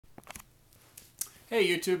Hey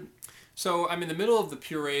YouTube. So I'm in the middle of the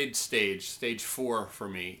pureed stage, stage 4 for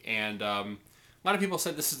me, and a lot of people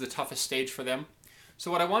said this is the toughest stage for them. So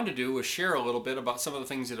what I wanted to do was share a little bit about some of the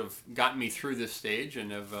things that have gotten me through this stage and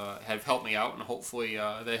have helped me out, and hopefully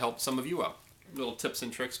they help some of you out. Little tips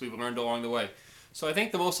and tricks we've learned along the way. So I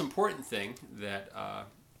think the most important thing that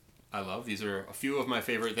I love, these are a few of my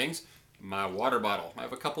favorite things, my water bottle. I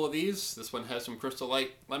have a couple of these. This one has some Crystal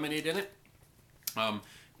Light lemonade in it. Um,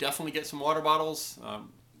 Definitely get some water bottles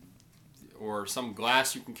or some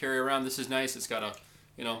glass you can carry around. This is nice. It's got a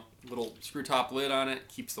little screw top lid on it.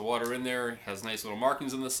 Keeps the water in there. It has nice little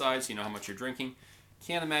markings on the side so you know how much you're drinking.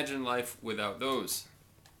 Can't imagine life without those.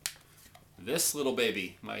 This little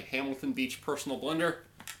baby, my Hamilton Beach personal blender.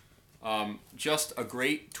 Just a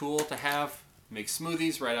great tool to have. Make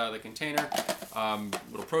smoothies right out of the container.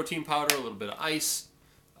 Little protein powder, a little bit of ice,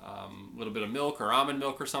 a little bit of milk or almond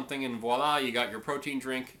milk or something, and voila, you got your protein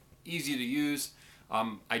drink. Easy to use.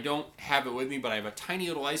 I don't have it with me, but I have a tiny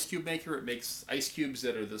little ice cube maker. It makes ice cubes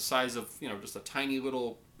that are the size of, just a tiny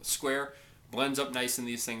little square. Blends up nice in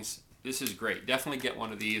these things. This is great. Definitely get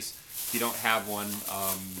one of these. If you don't have one,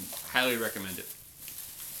 highly recommend it.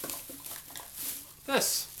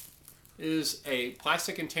 This is a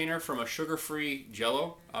plastic container from a sugar-free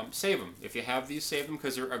Jell-O. Save them. If you have these, save them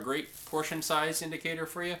because they're a great portion size indicator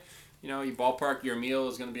for you. You ballpark your meal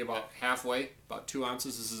is going to be about halfway, about 2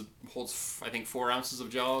 ounces. This holds, I think, 4 ounces of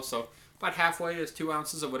Jell-O, so about halfway is 2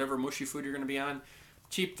 ounces of whatever mushy food you're going to be on.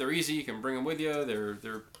 Cheap, they're easy. You can bring them with you.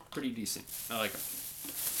 They're pretty decent. I like them.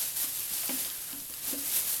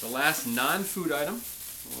 The last non-food item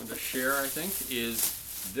I wanted to share, I think,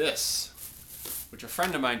 is this, which a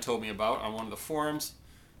friend of mine told me about on one of the forums.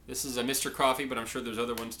 This is a Mr. Coffee, but I'm sure there's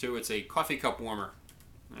other ones too. It's a coffee cup warmer.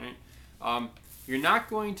 All right. You're not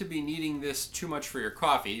going to be needing this too much for your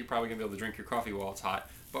coffee. You're probably going to be able to drink your coffee while it's hot.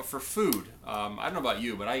 But for food, I don't know about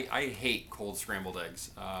you, but I hate cold scrambled eggs.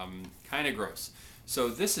 Kind of gross. So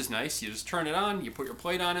this is nice. You just turn it on, you put your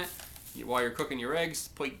plate on it. While you're cooking your eggs,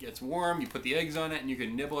 the plate gets warm, you put the eggs on it, and you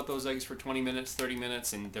can nibble at those eggs for 20 minutes, 30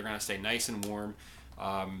 minutes, and they're going to stay nice and warm.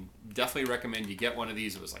 Definitely recommend you get one of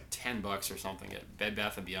these. It was like $10 or something at Bed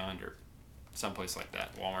Bath & Beyond or someplace like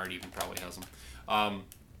that. Walmart even probably has them.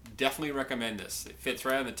 Definitely recommend this. It fits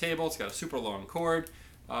right on the table. It's got a super long cord.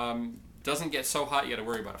 Doesn't get so hot you got to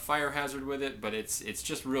worry about a fire hazard with it, but it's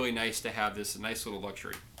just really nice to have this nice little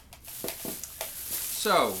luxury.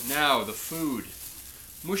 So now the food.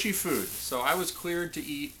 Mushy food. So I was cleared to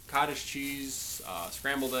eat cottage cheese,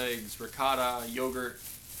 scrambled eggs, ricotta, yogurt,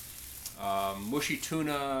 mushy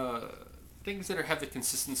tuna, things that have the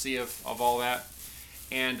consistency of all that.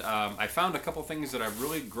 And I found a couple things that I've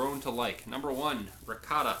really grown to like. Number one,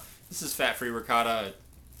 ricotta. This is fat-free ricotta,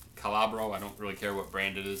 Calabro. I don't really care what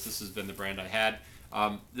brand it is. This has been the brand I had.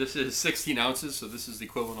 This is 16 ounces, so this is the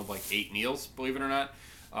equivalent of like 8 meals, believe it or not.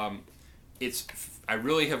 I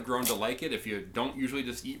really have grown to like it. If you don't usually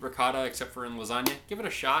just eat ricotta except for in lasagna, give it a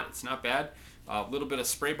shot. It's not bad. A little bit of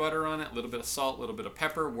spray butter on it, a little bit of salt, a little bit of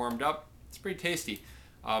pepper, warmed up. It's pretty tasty.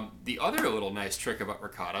 The other little nice trick about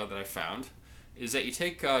ricotta that I found is that you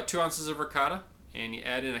take 2 ounces of ricotta and you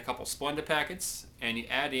add in a couple Splenda packets and you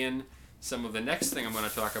add in some of the next thing I'm going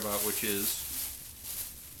to talk about, which is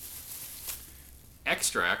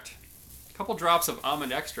extract, a couple drops of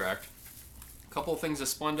almond extract, a couple of things of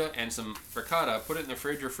Splenda and some ricotta. Put it in the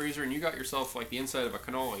fridge or freezer and you got yourself like the inside of a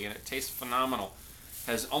cannoli, and it tastes phenomenal.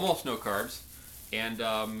 Has almost no carbs and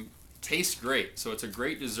tastes great. So it's a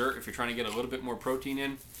great dessert if you're trying to get a little bit more protein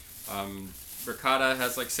in. Ricotta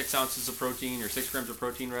has like 6 ounces of protein, or 6 grams of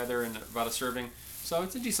protein rather, in about a serving. So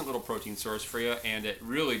it's a decent little protein source for you, and it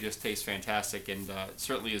really just tastes fantastic, and it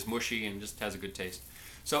certainly is mushy and just has a good taste.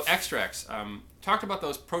 So extracts. Talked about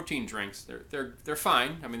those protein drinks. They're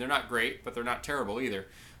fine. I mean, they're not great, but they're not terrible either.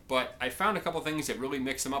 But I found a couple things that really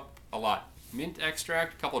mix them up a lot. Mint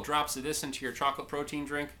extract, a couple drops of this into your chocolate protein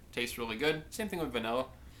drink. Tastes really good. Same thing with vanilla.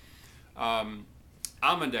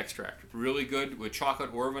 Almond extract, really good with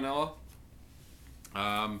chocolate or vanilla.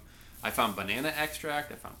 I found banana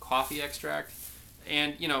extract. I found coffee extract.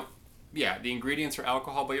 And, yeah, the ingredients are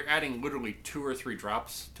alcohol, but you're adding literally 2 or 3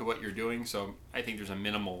 drops to what you're doing. So I think there's a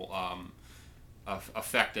minimal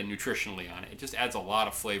effect and nutritionally on it. It just adds a lot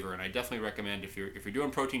of flavor, and I definitely recommend if you're doing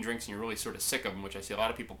protein drinks and you're really sort of sick of them, which I see a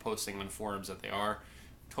lot of people posting on forums that they are.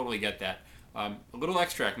 Totally get that. A little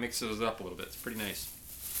extract mixes it up a little bit. It's pretty nice.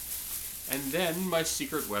 And then my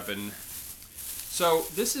secret weapon. So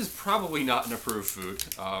this is probably not an approved food,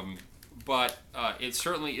 but it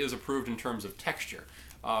certainly is approved in terms of texture.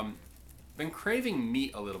 Been craving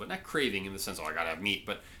meat a little bit. Not craving in the sense, oh, I gotta have meat,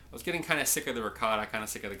 but I was getting kind of sick of the ricotta, kind of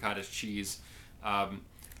sick of the cottage cheese.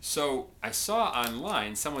 So I saw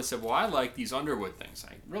online, someone said, well, I like these Underwood things.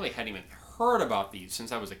 I really hadn't even heard about these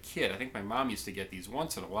since I was a kid. I think my mom used to get these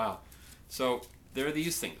once in a while. So they're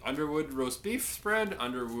these things: Underwood roast beef spread,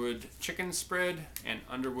 Underwood chicken spread, and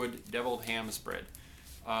Underwood deviled ham spread.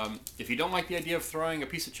 If you don't like the idea of throwing a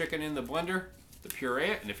piece of chicken in the blender, the puree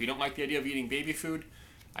it, and if you don't like the idea of eating baby food,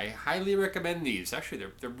 I highly recommend these. Actually,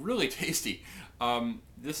 they're really tasty.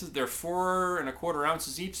 They're 4¼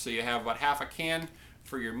 ounces each, so you have about half a can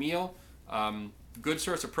for your meal. Good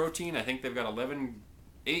source of protein. I think they've got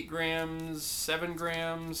 8 grams, 7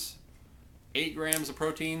 grams, 8 grams of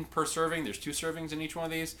protein per serving. There's 2 servings in each one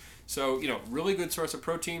of these. So, really good source of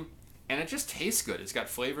protein. And it just tastes good. It's got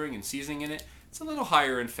flavoring and seasoning in it. It's a little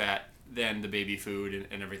higher in fat than the baby food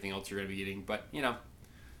and everything else you're going to be eating. But,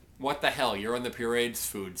 what the hell? You're on the pureed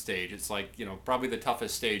food stage. It's like, probably the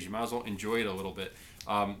toughest stage. You might as well enjoy it a little bit.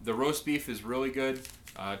 The roast beef is really good.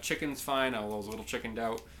 Chicken's fine. I was a little chickened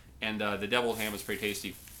out. And the deviled ham is pretty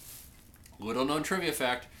tasty. Little known trivia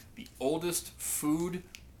fact: the oldest food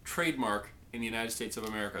trademark in the United States of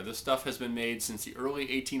America. This stuff has been made since the early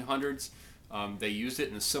 1800s. They used it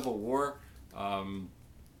in the Civil War.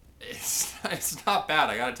 It's not bad,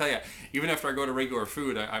 I gotta tell you. Even after I go to regular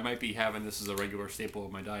food, I might be having this as a regular staple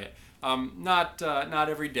of my diet. Not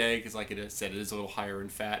every day, because like I said, it is a little higher in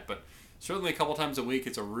fat, but certainly a couple times a week,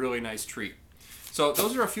 it's a really nice treat. So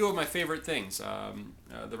those are a few of my favorite things.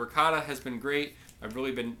 The ricotta has been great. I've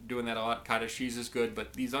really been doing that a lot. Cottage cheese is good,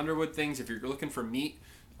 but these Underwood things, if you're looking for meat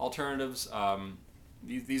alternatives,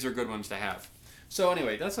 these are good ones to have. So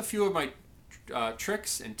anyway, that's a few of my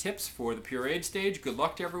tricks and tips for the pureed stage. Good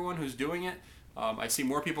luck to everyone who's doing it. I see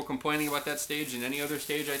more people complaining about that stage than any other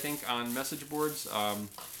stage, I think, on message boards.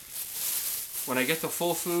 When I get to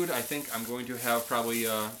full food, I think I'm going to have probably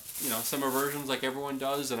some versions like everyone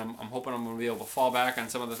does, and I'm hoping I'm going to be able to fall back on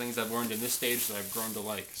some of the things I've learned in this stage that I've grown to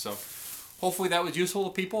like. So hopefully that was useful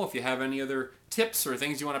to people. If you have any other tips or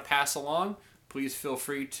things you want to pass along, please feel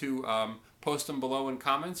free to post them below in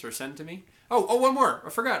comments or send to me. Oh, one more. I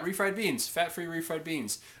forgot. Refried beans. Fat-free refried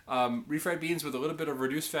beans. Refried beans with a little bit of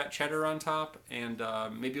reduced fat cheddar on top, and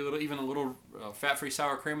maybe even a little fat-free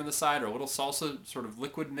sour cream on the side, or a little salsa sort of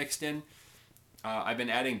liquid mixed in. I've been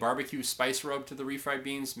adding barbecue spice rub to the refried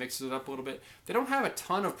beans, mixes it up a little bit. They don't have a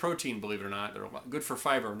ton of protein, believe it or not. They're good for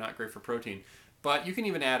fiber, not great for protein. But you can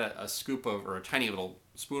even add a scoop of, or a tiny little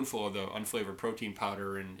spoonful of the unflavored protein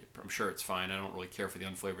powder, and I'm sure it's fine. I don't really care for the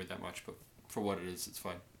unflavored that much, but for what it is, it's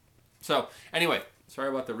fine. So anyway, sorry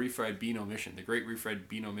about the refried bean omission, the great refried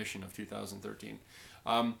bean omission of 2013.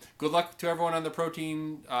 Good luck to everyone on the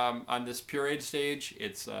protein on this pureed stage.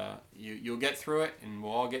 It's you'll get through it, and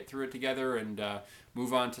we'll all get through it together and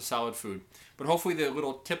move on to solid food. But hopefully the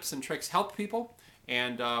little tips and tricks help people,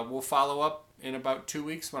 and we'll follow up in about 2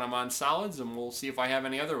 weeks when I'm on solids, and we'll see if I have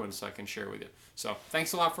any other ones I can share with you. So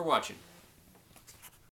thanks a lot for watching.